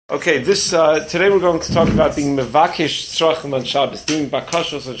Okay, today we're going to talk about being mevakish tzrachim on Shabbos, doing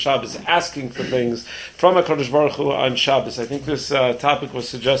bakashos on Shabbos, asking for things from HaKadosh Baruch Hu on Shabbos. I think this topic was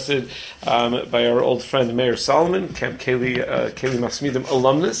suggested by our old friend Meir Solomon, Camp Keli Masmidim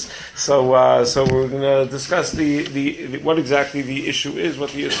alumnus. So we're going to discuss the what exactly the issue is, what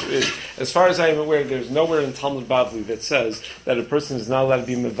the issue is. As far as I am aware, there's nowhere in Talmud Bavli that says that a person is not allowed to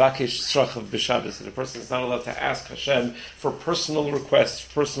be mevakish tzrachim b'Shabbos, that a person is not allowed to ask Hashem for personal requests,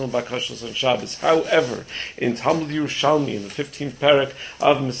 personal Bakashos on Shabbos. However, in Talmud Yerushalmi, in the 15th parak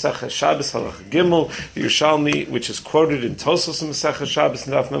of Masechah Shabbos Halach Gimel, the Yerushalmi, which is quoted in Tosos Masechah Shabbos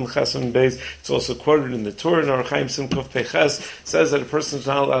and Daf Mem Chesam Beis, it's also quoted in the Torah in Orach Chaim Sim Kuf Peches, says that a person is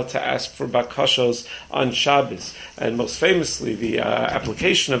not allowed to ask for Bakashos on Shabbos. And most famously, the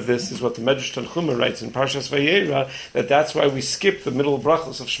application of this is what the Medrash Tanchuma writes in Parshas Vayera, that's why we skip the middle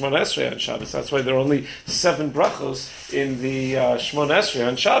brachos of Shmona Esrei on Shabbos. That's why there are only 7 brachos in the Shmona Esrei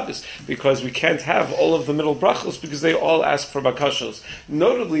on Shabbos, because we can't have all of the middle brachos because they all ask for bakashos.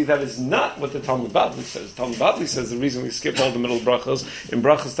 Notably, that is not what the Talmud Bavli says. Talmud Bavli says the reason we skip all the middle brachos in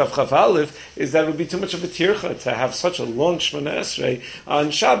brachos Tav Chaf Aleph is that it would be too much of a tircha to have such a long Shmona Esrei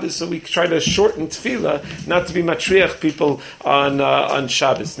on Shabbos, so we try to shorten tefillah, not to be matriach people on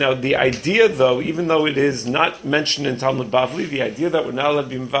Shabbos. Now, the idea, though, even though it is not mentioned in Talmud Bavli, the idea that we're not allowed to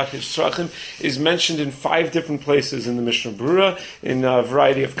be mevakish tzrachim is mentioned in 5 different places in the Mishnah Berurah, in a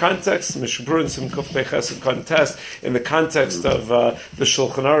variety of contexts. Mishnah Berurah and some Kuf Peches contest in the context of the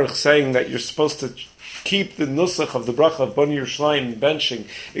Shulchan Aruch saying that you're supposed to keep the nusach of the bracha of Boni Yerushalayim benching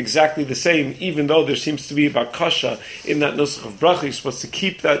exactly the same, even though there seems to be a bakasha in that nusach of bracha. You're supposed to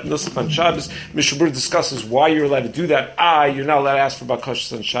keep that nusach on Shabbos. Mishnah Berurah discusses why you're allowed to do that. You're not allowed to ask for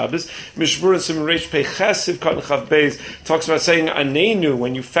bakashas on Shabbos. Mishnah Berurah Siman Reish Pei Ches Sivkat Chav Beis talks about saying anenu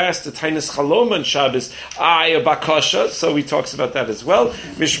when you fast the tainis chalom on Shabbos. A bakasha. So he talks about that as well.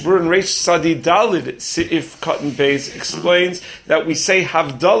 Mishnah Berurah Reish Sadi Dalid Sif Katan Beis explains that we say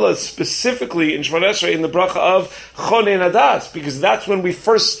Havdalah specifically in Shemona Esrei in the bracha of Chonei Nadas, because that's when we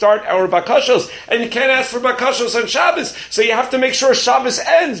first start our bakashos, and you can't ask for bakashos on Shabbos, so you have to make sure Shabbos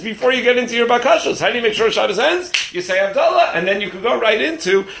ends before you get into your bakashos. How do you make sure Shabbos ends? You say Havdalah, and then you can go right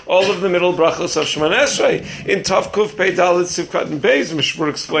into all of the middle brachos of Shemona Esrei. In Tav Kuf Pei Dalet Sivkat and Beis, Mishmur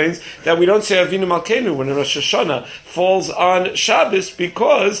explains that we don't say Avinu Malkeinu when Rosh Hashanah falls on Shabbos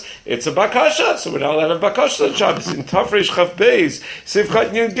because it's a bakasha, so we're not allowed to have bakashos on Shabbos. In Tav Reish Chav Beis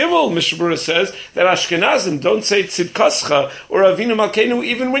Sivkat Yud Gimel, Mishmur says that Ashkenazim don't say Tzidkascha or Avinu Malkeinu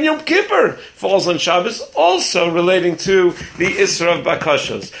even when Yom Kippur falls on Shabbos, also relating to the Isra of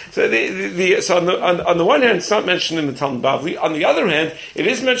Bakashos. So on the one hand, it's not mentioned in the Talmud Bavli. On the other hand, it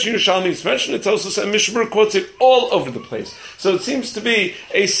is mentioned in Yerushalmi, it's mentioned in Tosos, and Mishnah Berurah quotes it all over the place. So it seems to be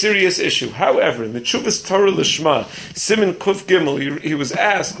a serious issue. However, in the Tshuvas Torah Lishma, Siman Kuf Gimel, he was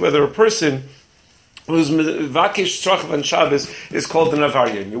asked whether a person who's mevakish tzrachim on Shabbos is called an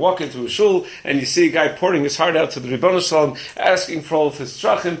avarian. You walk into a shul and you see a guy pouring his heart out to the Ribono Shalom, asking for all of his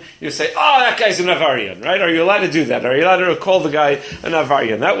tzrachim. You say, that guy's an avarian, right? Are you allowed to do that? Are you allowed to call the guy an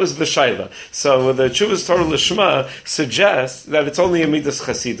avarian? That was the shaila. So the Tshuvas Torah Lishma suggests that it's only a midas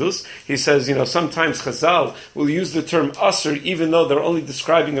chasidus. He says, sometimes Chazal will use the term asr even though they're only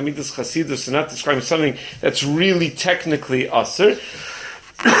describing a midas chasidus and not describing something that's really technically asr.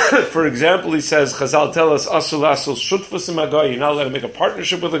 For example, he says, Chazal tell us, Asul Asul Shutfus Imagay, you're not allowed to make a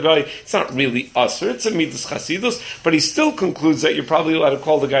partnership with a guy. It's not really Asur, it's a Midas Chasidus, but he still concludes that you're probably allowed to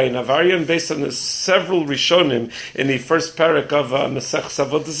call the guy an Avarian based on the several Rishonim in the first parak of Masech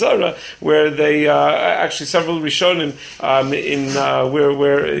Savot Zara, where they, actually several Rishonim,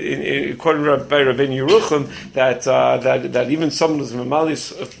 according by Rabbeinu Yerucham, that even someone who's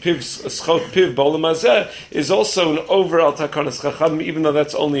Mamalis Schot Piv B'Olam Hazeh is also an overall Takanas Chacham, even though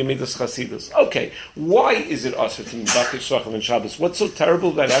that's only a midas chasidus. Okay, why is it asur to mevakish tzrachim on Shabbos? What's so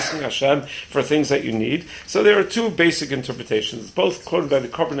terrible about asking Hashem for things that you need? So there are 2 basic interpretations, both quoted by the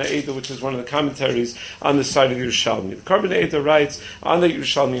Korban HaEdah, which is one of the commentaries on the side of Yerushalmi. The Korban HaEdah writes on the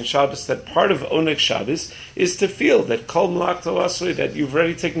Yerushalmi in Shabbos that part of Oneg Shabbos is to feel that kol malakto asui, that you've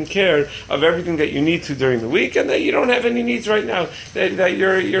already taken care of everything that you need to during the week, and that you don't have any needs right now, that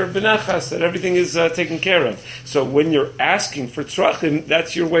you're benachas, that everything is taken care of. So when you're asking for tzrachim,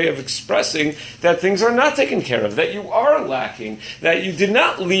 that's your way of expressing that things are not taken care of, that you are lacking, that you did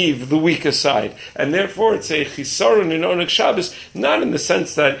not leave the weak aside. And therefore it's a chisaron in Oneg Shabbos, not in the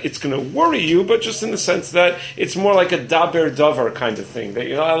sense that it's going to worry you, but just in the sense that it's more like a daber davar kind of thing, that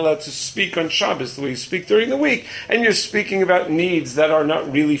you're not allowed to speak on Shabbos the way you speak during the week, and you're speaking about needs that are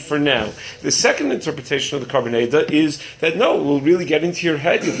not really for now. The second interpretation of the Korban HaEdah is that no, it will really get into your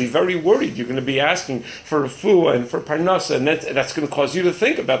head, you'll be very worried, you're going to be asking for refuah and for parnasa, and that's going to cause you to to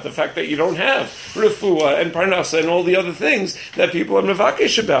think about the fact that you don't have refuah and parnasa and all the other things that people are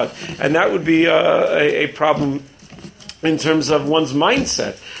mevakesh about. And that would be a problem in terms of one's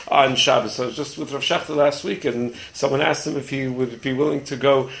mindset on Shabbos. So I was just with Rav Shechter last week, and someone asked him if he would be willing to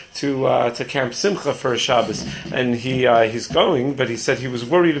go to Camp Simcha for a Shabbos, and he's going, but he said he was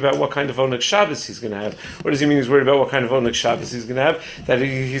worried about what kind of Oneg Shabbos he's going to have. What does he mean he's worried about what kind of Oneg Shabbos he's going to have? That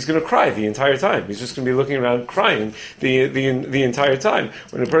he's going to cry the entire time. He's just going to be looking around crying the entire time.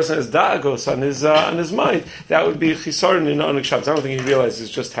 When a person has da'agos on his mind, that would be chisaron in Oneg Shabbos. I don't think he realizes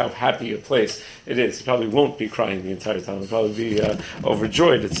just how happy a place it is. He probably won't be crying the entire time. He'll probably be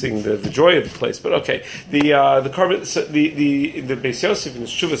overjoyed at seeing the joy of the place. But okay, the Beis Yosef in his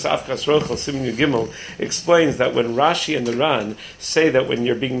Shuvas Afkas Rochel Simin Gimel explains that when Rashi and the Ran say that when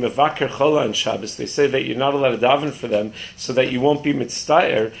you're being mevaker chola on Shabbos, they say that you're not allowed to daven for them so that you won't be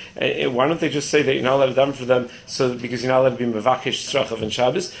mitztayer. Why don't they just say that you're not allowed to daven for them because you're not allowed to be mevakesh tzrachav on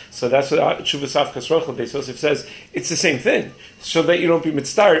Shabbos? So that's what Shuvas Afkas Rochel Beis Yosef says. It's the same thing. So that you don't be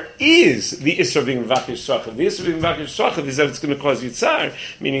mitztayer is the isra of being mevakesh tzrachav. The isra of being mevakesh tzrachav is that it's going to cause yitzar,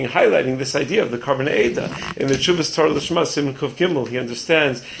 meaning highlighting this idea of the carbon Eda. In the Chuvas Torah L'Shma Siman Kuf Gimel, he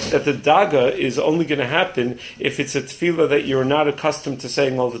understands that the daga is only going to happen if it's a tefillah that you're not accustomed to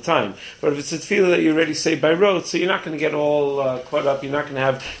saying all the time. But if it's a tefillah that you already say by rote, so you're not going to get all caught up, you're not going to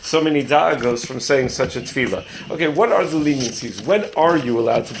have so many dagos from saying such a tefillah. Okay, what are the leniencies? When are you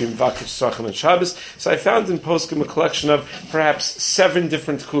allowed to be mevakesh tzrachim on Shabbos? So I found in Poskim a collection of perhaps 7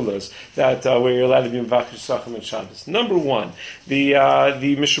 different kulas that where you're allowed to be mevakesh tzrachim on Shabbos. Number 1, the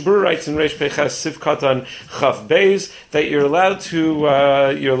Mishabur writes in Reish Peches Siv Katan Chav Beis that you're allowed to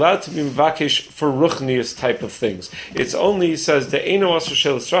be mevakesh for ruchnius type of things. It's only, he says, the Eino Asher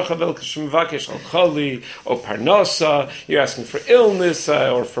Shel Tzrachav El Kashim Mevakesh Al Chali or Parnasa. You're asking for illness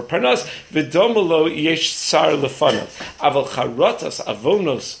or for Parnas. V'domelo yesh tsar lefanav. Aval charatas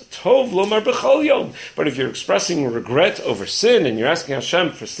avonos tov lomar b'chol yom. But if you're expressing regret over sin and you're asking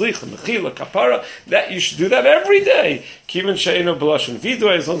Hashem for slicha, mechila, kapara, that you should do that every day. Kivan she'eno b'lashon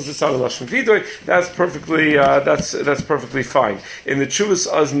vidoy, as long as it's not a lashon vidoy, that's perfectly fine. In the Chuvas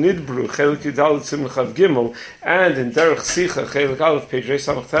Az Nidbru, Chelik Yudal Tzim Chav Gimel, and in Derech Sicha, Chelik Aleph, page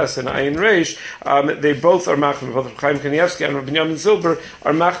Reish Samach Tes and Ayin Reish, they both are machmer. Both Chaim Kanievsky and Rabbi Yamin Zilber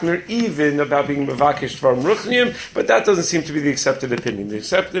are machmer even about being mevakesh dvarim ruchniim, but that doesn't seem to be the accepted opinion. The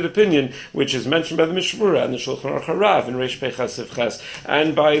accepted opinion, which is mentioned by the Mishmura and the Shulchan Aruch Harav in Reish Peches Sivches,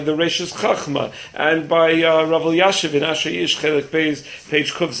 and by the Reishis Chachma, and by Rav Elyashiv in Asher Yish Chelik Beis,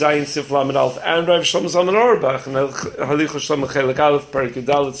 page Kuf Zayin Sif Lamed Aleph, and Rav Shlomo Zalman Auerbach and Halichos Shlomo Chelik Aleph, Perek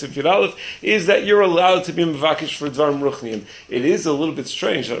Yudalet Sif Yud Aleph, is that you're allowed to be mevakesh for dvarim ruchniim. It is a little bit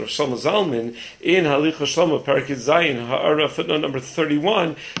strange that Rav Shlomo Zalman in Halichos Shlomo Perek Zayin Ha'ara footnote number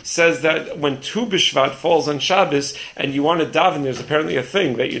 31 says that when Tu B'Shvat falls on Shabbos and you want to daven, there's apparently a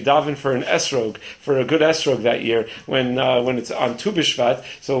thing that you daven for an esrog, for a good esrog that year when it's on Tu B'Shvat.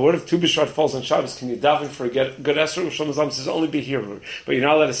 So what if Tu B'Shvat falls on Shabbos? Can you daven for a good esrog? Shlomo Zalman says only be here, but you're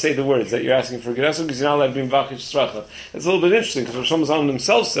not allowed to say the words that you're asking for a good esrog because you're not allowed to be mevakesh tzrachav. It's a little bit interesting because Shlomo Zalman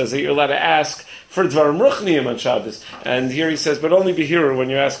himself says that you're allowed to ask for dvarim ruchniim on Shabbos, and here he says, but only be here when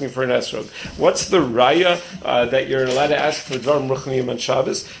you're asking for an esrog. What's the raya that you're allowed to ask for dvarim ruchniim on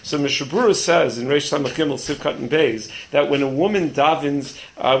Shabbos? So Mishabura says in Reish Samach Gimel Sivkat and Beis that when a woman davens,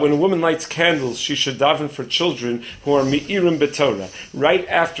 when a woman lights candles, she should daven for children who are mi'irim b'Torah. Right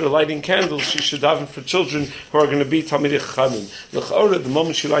after lighting candles, she should daven for children who are going to be Talmidei Chachamim. L'chora, the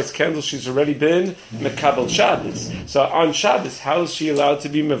moment she lights candles, she's already been mekabel Shabbos. So on Shabbos, how is she allowed to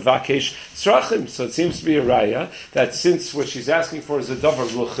be mevakesh tzrachim? So it seems to be a raya that since what she's asking for is a davar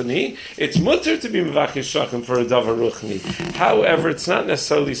ruchni, it's mutter to be mevakesh tzrachim for a davar ruchni. However, it's not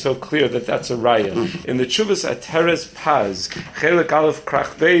necessarily so clear that that's a raya. In the Chuvas Ateres Paz, Chelik Aleph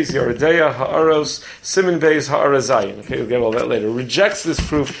Krach Beis, Yeredeya Ha'aros, Siman Beis Ha'arazayin. Okay, we'll get all that later. Rejects this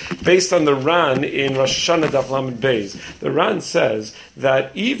proof based on the Ran in Rosh Hashanah Daf Lamed Beis. The Ran says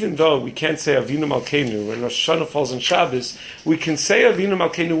that even though we can't say Avinu Malkeinu when Rosh Hashanah falls on Shabbos, we can say Avinu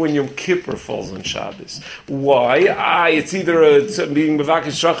Malkeinu when Yom Kippur falls on Shabbos. Why? It's either being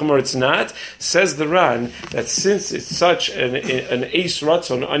mevakesh tzrachim or it's not. Says the Ran that since it's such an eis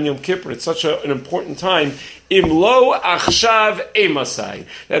ratzon on Yom Kippur, it's such an important time. Imlo achshav emasai.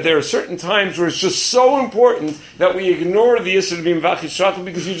 That there are certain times where it's just so important that we ignore the issue of being mevakesh tzrachim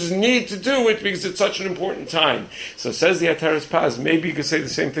because you just need to do it because it's such an important time. So says the Ateres Paz, maybe you could say the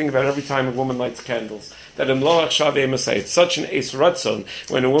same thing about every time a woman lights candles. that it's such an Eis Ratzon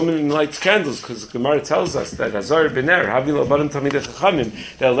when a woman lights candles, because Gemara tells us that Hazar B'ner, Havila Barim Tamidei Chachamim,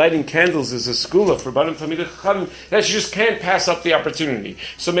 that lighting candles is a skula for Barim Tamidei Chachamim, that she just can't pass up the opportunity.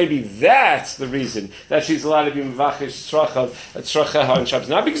 So maybe that's the reason that she's allowed to be Mevakesh Tzracheha on Shabbos.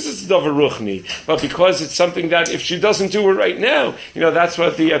 Not because it's Davar Ruchni, but because it's something that if she doesn't do it right now, that's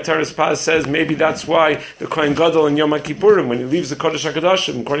what the Teres Paz says. Maybe that's why the Kohen Gadol in Yom Kippurim, when he leaves the Kodesh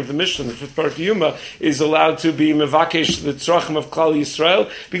HaKadoshim, according to the Mishnah, the fifth part of Yuma, is allowed to be Mevakesh the Tzrachim of Klal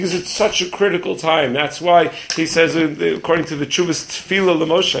Yisrael, because it's such a critical time. That's why he says, according to the Chuvas Tefillah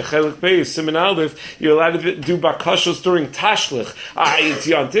L'Moshe, Chelik Beis, Siman Aleph, you're allowed to do Bakashos during Tashlich. It's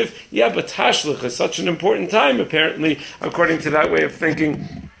Yontif. Yeah, but Tashlich is such an important time, apparently, according to that way of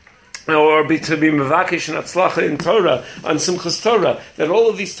thinking. Or to be mevakesh and atzlacha in Torah, on Simchas Torah, that all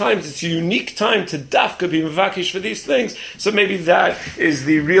of these times, it's a unique time to dafka be mevakesh for these things. So maybe that is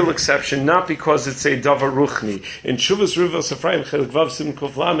the real exception, not because it's a davar ruchni. In Shuvas Ruvos Ephraim Chelik Vav Sim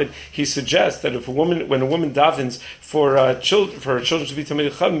Kuf Lamed, he suggests that when a woman davens for her children to be Tamidei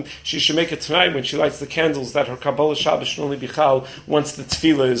Chachamim, she should make it tonight when she lights the candles that her Kabbalah Shabbos should only be chal once the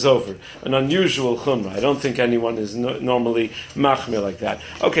tefillah is over. An unusual chumrah. I don't think anyone is normally machmir like that.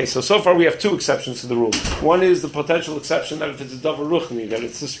 Okay, so far we have two exceptions to the rule. One is the potential exception that if it's a davar ruchni, that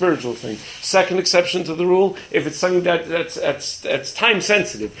it's a spiritual thing. Second exception to the rule, if it's something that's time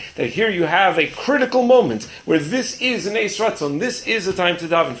sensitive, that here you have a critical moment where this is an Eis Ratzon, this is a time to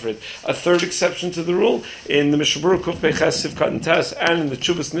daven for it. A third exception to the rule, in the Mishabur Kuf Peches Sivkat and Tes, and in the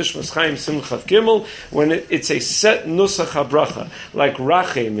Chubas Nishmas Chaim Simchav Gimel, when it's a set nusach habracha, like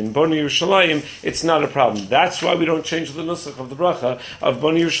Rachem in Boni Yerushalayim, it's not a problem. That's why we don't change the nusach of the bracha of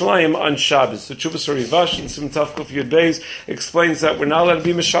Boni Yerushalayim on Shabbos. The Chuvas Rivash in Sim Tav Kuf Yud Beis explains that we're not allowed to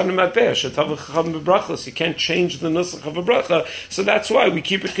be Meshanim Atbeh, Shetav Chacham Bebrachos. You can't change the nusach of a bracha, so that's why we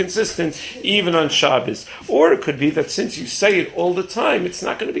keep it consistent even on Shabbos. Or it could be that since you say it all the time, it's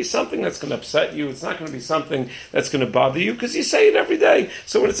not going to be something that's going to upset you, it's not going to be something that's going to bother you, because you say it every day.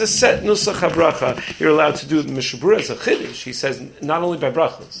 So when it's a set nusach habracha, you're allowed to do it. The Mishabura as a chiddush, he says, not only by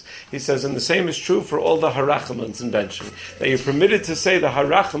brachos, he says, and the same is true for all the harachamans in benching, that you're permitted to say the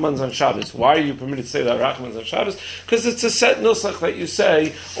harachamans on Shabbos. Why are you permitted to say the harachamans on Shabbos? Because it's a set nusach that you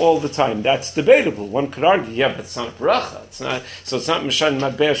say all the time. That's debatable. One could argue, yeah, but it's not a bracha. It's not mishan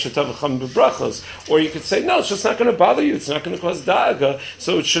madbeah shetavacham bebrachos. Or you could say, no, it's just not going to bother you. It's not going to cause da'aga,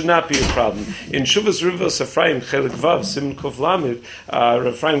 so it should not be a problem. In Shuvas Rivos Ephraim Chelik Vav Sim Kuf Lamed,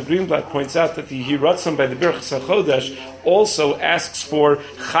 Ephraim Greenblatt points out that the Hiratzon by the Birchas HaChodesh also asks for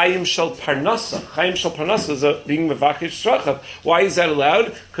Chaim Shel Parnasa. Chaim Shel Parnasa is being Mevakesh Tzrachav. Why is that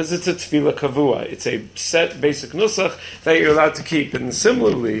allowed? Because it's a Tefillah Kavua. It's a set basic nusach that you're allowed to keep. And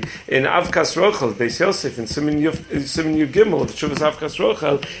similarly, in Avkas Rochel, Beis Yosef, in Siman Yud Gimel, the Shuvas Avkas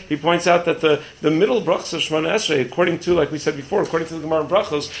Rochel, he points out that the middle brachos of Shemona Esrei, according to, like we said before, according to the Gemara in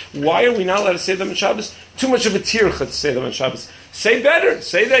Brachos, why are we not allowed to say them on Shabbos? Too much of a tircha to say them on Shabbos. Say better.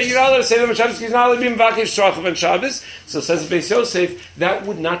 Say that you're not allowed to say them on Shabbos because you're not allowed to be Mevakesh Tzrachav on Shabbos. So says Beis Yosef, that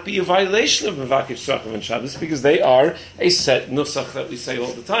would not be a violation of Mevakesh Tzrachav on Shabbos because they are a set nusach that we say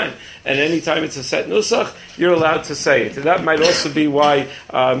all the time. And anytime it's a set nusach, you're allowed to say it. And that might also be why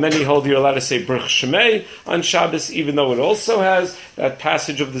many hold you're allowed to say Baruch Shemei on Shabbos, even though it also has that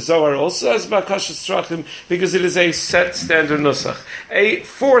passage of the Zohar, also has Bakashos Tzrachim, because it is a set standard nusach. A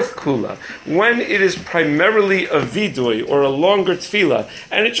fourth kula, when it is primarily a vidui or a longer tefillah,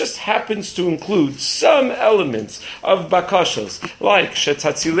 and it just happens to include some elements of bakashos, like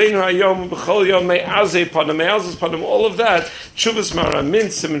shetatzilenu hayom b'chol yom me'azeh panim, all of that, Chuvas Maramin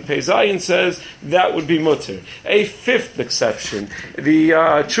Siman Pei Zayin says that would be mutter. A fifth exception, the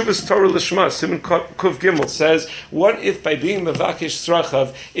Chuvas Torah Lishma Siman Kuv Gimel says, what if by being Mevakesh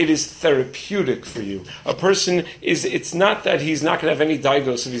Tzrachav it is therapeutic for you? A person it's not that he's not going to have any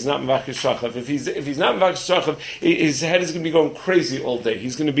diagnosis if he's not Mevakesh Tzrachav. If he's not Mevakesh Tzrachav, his head is going to be going crazy all day.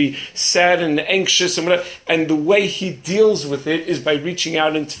 He's going to be sad and anxious and whatever. And the way he deals with it is by reaching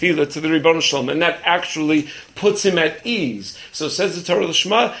out in tefillah to the Ribono Shalom, and that actually puts him at ease. So says the Torah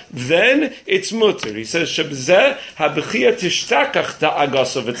L'Shma, then it's mutter. He says, Shebzeh habechia tishtakach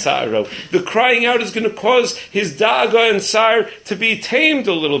da'agaso v'tza'aro. The crying out is going to cause his da'aga and tsar to be tamed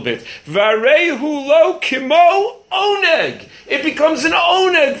a little bit. Varehu lo kimo oneg. It becomes an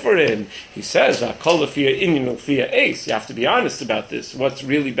oneg for him. He says, you have to be honest about this. What's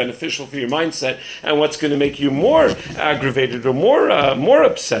really beneficial for your mindset and what's going to make you more aggravated or more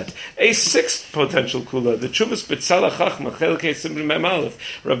upset. A sixth potential kula, the Chuvas B'Tzala Chachma Chelkei Simrim Mem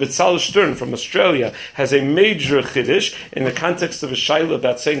Aleph. Rabbi Tzal Stern from Australia has a major chiddush in the context of a shaila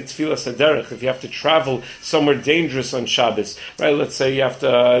about saying Tfilas Haderech if you have to travel somewhere dangerous on Shabbos, right? Let's say you have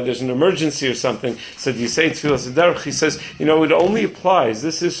to, there's an emergency or something. So do you say Tfilas Haderech? He says, it only applies.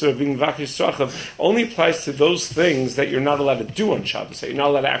 This is sort of being Vakish Tzrachav. Only applies to those things that you're not allowed to do on Shabbos, that you're not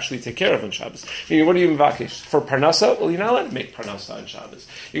allowed to actually take care of on Shabbos. What are you Vakish for Parnasa? Well, you're not allowed to make Parnasa on Shabbos.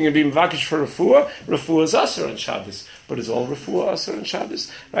 You're going to be Vakish for Refuah. Refuah is Asur on Shabbos. But is all refuah asur on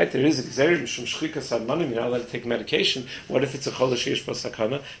Shabbos? Right? There is a gzeir mishum shchikas admanim. You're not allowed to take medication. What if it's a chol sheish bo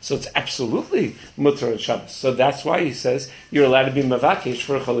sakana? So it's absolutely mutter on Shabbos. So that's why he says you're allowed to be mavakesh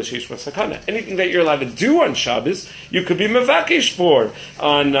for a chol sheish bo sakana. Anything that you're allowed to do on Shabbos, you could be mavakesh for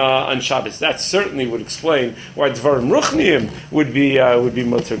on Shabbos. That certainly would explain why dvarim ruchniim would be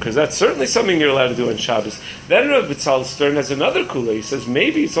mutter, because that's certainly something you're allowed to do on Shabbos. Then Rabbi Tzal Stern has another kula. He says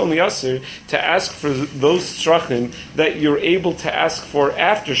maybe it's only asur to ask for those tzrachim that you're able to ask for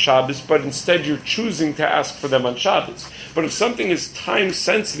after Shabbos, but instead you're choosing to ask for them on Shabbos. But if something is time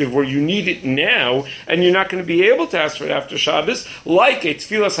sensitive where you need it now, and you're not going to be able to ask for it after Shabbos, like a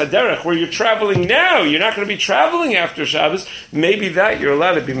Tfilas Haderech where you're traveling now, you're not going to be traveling after Shabbos, maybe that you're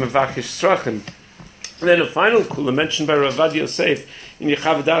allowed to be Mevakish Tzrachim. And then a final kula mentioned by Rav Avad Yosef in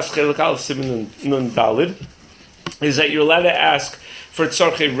Yechav Das Chelik Aleph Siman Nun Dalid is that you're allowed to ask for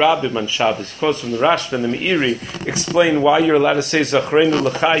tzorchei rabim on Shabbos. Of course, from the Rashba and the Meiri explain why you're allowed to say Zachrenu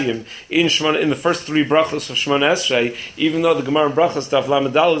L'chaim in the first three brachos of Shemona Esrei, even though the Gemara in Brachos Daf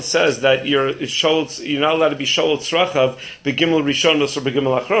Lamed Daled says that you're not allowed to be Sholot Tzrachav Begimel Rishonos or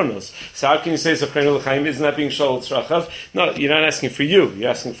Begimel Achronos. So how can you say Zachrenu L'chaim? Isn't that being Sholot Tzrachav? No, you're not asking for you. You're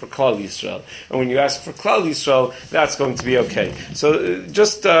asking for Klal Yisrael. And when you ask for Klal Yisrael, that's going to be okay. So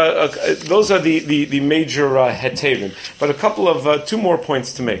just those are the major heterim. But a couple of two more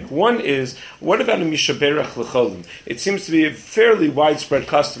points to make. One is, what about a mishaberach l'cholim? It seems to be a fairly widespread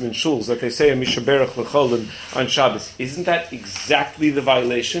custom in shuls that they say a mishaberach l'cholim on Shabbos. Isn't that exactly the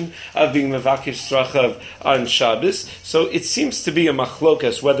violation of being mevakish tzrachav on Shabbos? So it seems to be a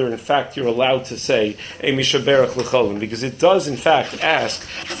machlokas whether in fact you're allowed to say a mishaberach l'cholim, because it does in fact ask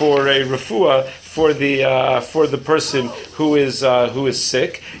for a refuah for the person who is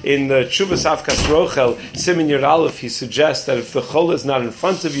sick. In the Tshuvas Avkas Rochel, Siman Yer Aleph, he suggests that if the chol is not in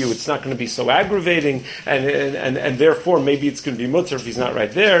front of you, it's not going to be so aggravating, and therefore maybe it's going to be mutter if he's not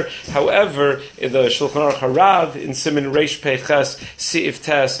right there. However, in the Shulchan Aruch Harav, in Siman Reish Peiches, Si'if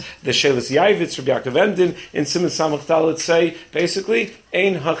Tes, the Shelis Yavitz, Rabbi Yaakov Emden, in Siman Samach Dalet say, basically,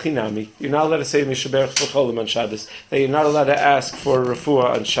 Ein hachinami. You're not allowed to say Mishaberach L'cholim on Shabbos. That you're not allowed to ask for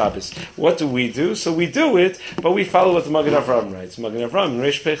refuah on Shabbos. What do? So we do it, but we follow what the Magen Avraham writes. Magen Avraham,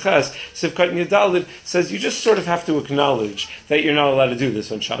 Reish Peiches, Sivkat Yedalid, says you just sort of have to acknowledge that you're not allowed to do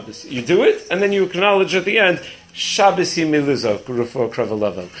this on Shabbos. You do it, and then you acknowledge at the end, Shabbos Yimilizok, Rufa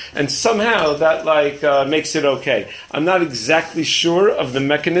Kravalevel. And somehow that makes it okay. I'm not exactly sure of the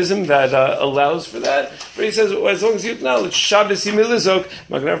mechanism that allows for that, but he says, well, as long as you acknowledge Shabbos Yimilizok,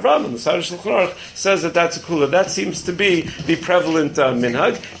 Magen Avraham and the Sar Shulchan Aruch says that that's a kula. That seems to be the prevalent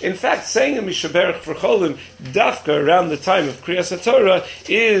minhag. In fact, saying a Mishaberach for Cholim, Dafka, around the time of Kriyas HaTorah,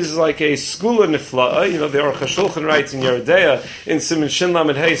 is like a skula nifla'a. The Aruch HaShulchan writes in Yeridea, in Siman Shin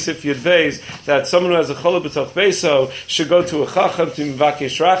Lamed Hey Sif Yud Beis, that someone who has a cholah b'toch so should go to a chacham to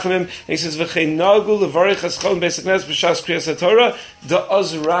mevakesh rachamim. And he says, "V'chein nagu levarich haschol b'Beis Haknes b'shas kriyas haTorah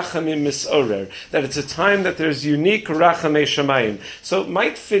da'oz rachamim misorer." That it's a time that there's unique rachamei shamayim. So it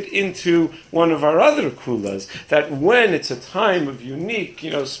might fit into one of our other kulas that when it's a time of unique,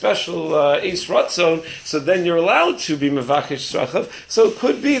 special eis ratzon, so then you're allowed to be mevakesh rachav. So it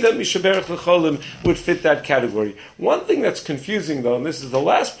could be that mishaberach lecholim would fit that category. One thing that's confusing, though, and this is the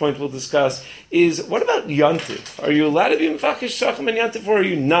last point we'll discuss, is what about Yantiv? Are you allowed to be Mevakish Tzrachim and Yantiv, or are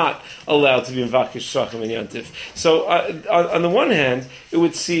you not allowed to be Mevakish Tzrachim and Yantiv? So, on the one hand, it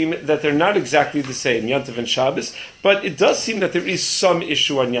would seem that they're not exactly the same, Yantiv and Shabbos, but it does seem that there is some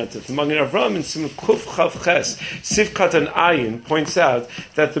issue on Yantiv. The Magen Avraham in Siman Kuf Chav Ches, Sivkat and Ayin, points out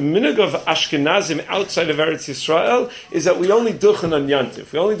that the minhag of Ashkenazim outside of Eretz Yisrael is that we only duchen on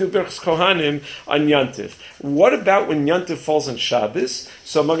Yantiv. We only do Birchas Kohanim on Yantiv. What about when Yantiv falls on Shabbos?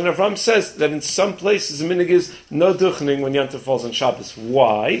 So Magen Avraham says that in some places the minhag is no duchening when Yantiv falls on Shabbos.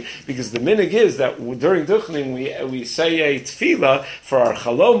 Why? Because the minhag is that during duchening we say a tefillah for our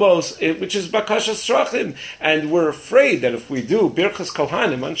chalomos, which is Bakashos Tzrachim, and we're afraid that if we do Birchas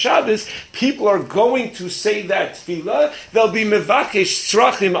Kohanim on Shabbos, people are going to say that tefillah. They'll be mevakesh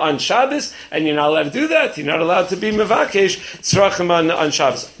Tzrachim on Shabbos, and you're not allowed to do that. You're not allowed to be mevakesh Tzrachim on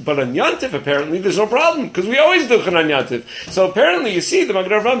Shabbos. But on Yantiv, apparently, there's no problem because we always duchen on Yantiv. So apparently, you see, the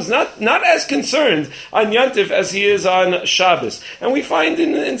Magen Avraham is not as concerned on Yantiv Yantiv as he is on Shabbos. And we find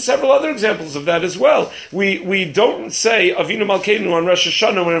in several other examples of that as well. We don't say Avinu Malkeinu on Rosh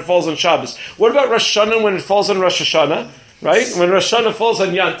Hashanah when it falls on Shabbos. What about Rosh Hashanah when it falls on Rosh Hashanah? Right? When Rosh Hashanah falls on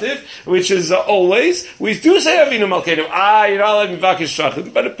Yantiv, which is always, we do say Avinu Malkeinu. You're not allowed to Bakish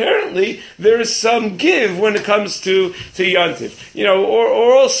Shachim. But apparently, there is some give when it comes to Yantiv.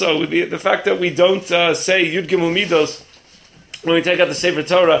 Or also, the fact that we don't say Yud Gimel Midos when we take out the Sefer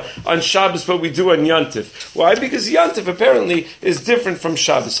Torah on Shabbos, but we do on Yantiv. Why? Because Yantiv apparently is different from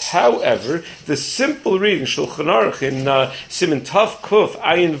Shabbos. However, the simple reading, Shulchan Aruch in Siman Tov Kuf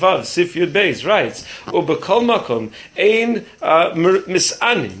Ayin Vav Sif Yud Beis writes, "Ubekol makom ein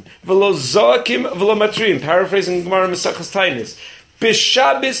misanim v'lo zoakim v'lo matrim." Paraphrasing Gemara Mesachas Tainis.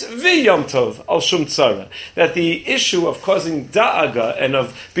 B'Shabbos v'Yom Tov al shum tzara. That the issue of causing da'aga and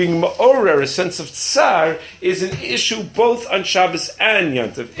of being ma'orer, a sense of tsar, is an issue both on Shabbos and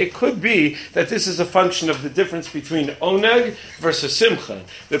Yom Tov. It could be that this is a function of the difference between oneg versus simcha.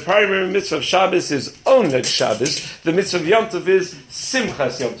 The primary mitzvah of Shabbos is oneg Shabbos. The mitzvah of Yom Tov is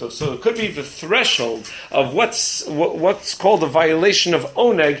simchas Yom Tov. So it could be the threshold of what's called a violation of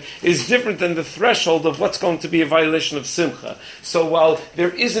oneg is different than the threshold of what's going to be a violation of simcha. So while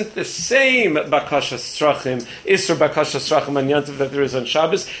there isn't the same Bakashos Tzrachim, Isser Bakashos Tzrachim on Yom Tov that there is on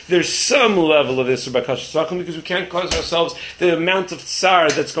Shabbos, there's some level of Isser Bakashos Tzrachim because we can't cause ourselves the amount of tsar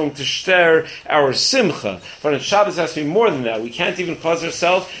that's going to shter our simcha. But on Shabbos it has to be more than that. We can't even cause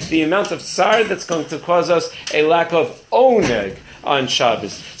ourselves the amount of tsar that's going to cause us a lack of oneg on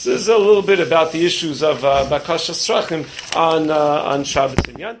Shabbos. So this is a little bit about the issues of Bakashos Tzrachim on Shabbos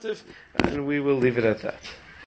and Yom Tov, and we will leave it at that.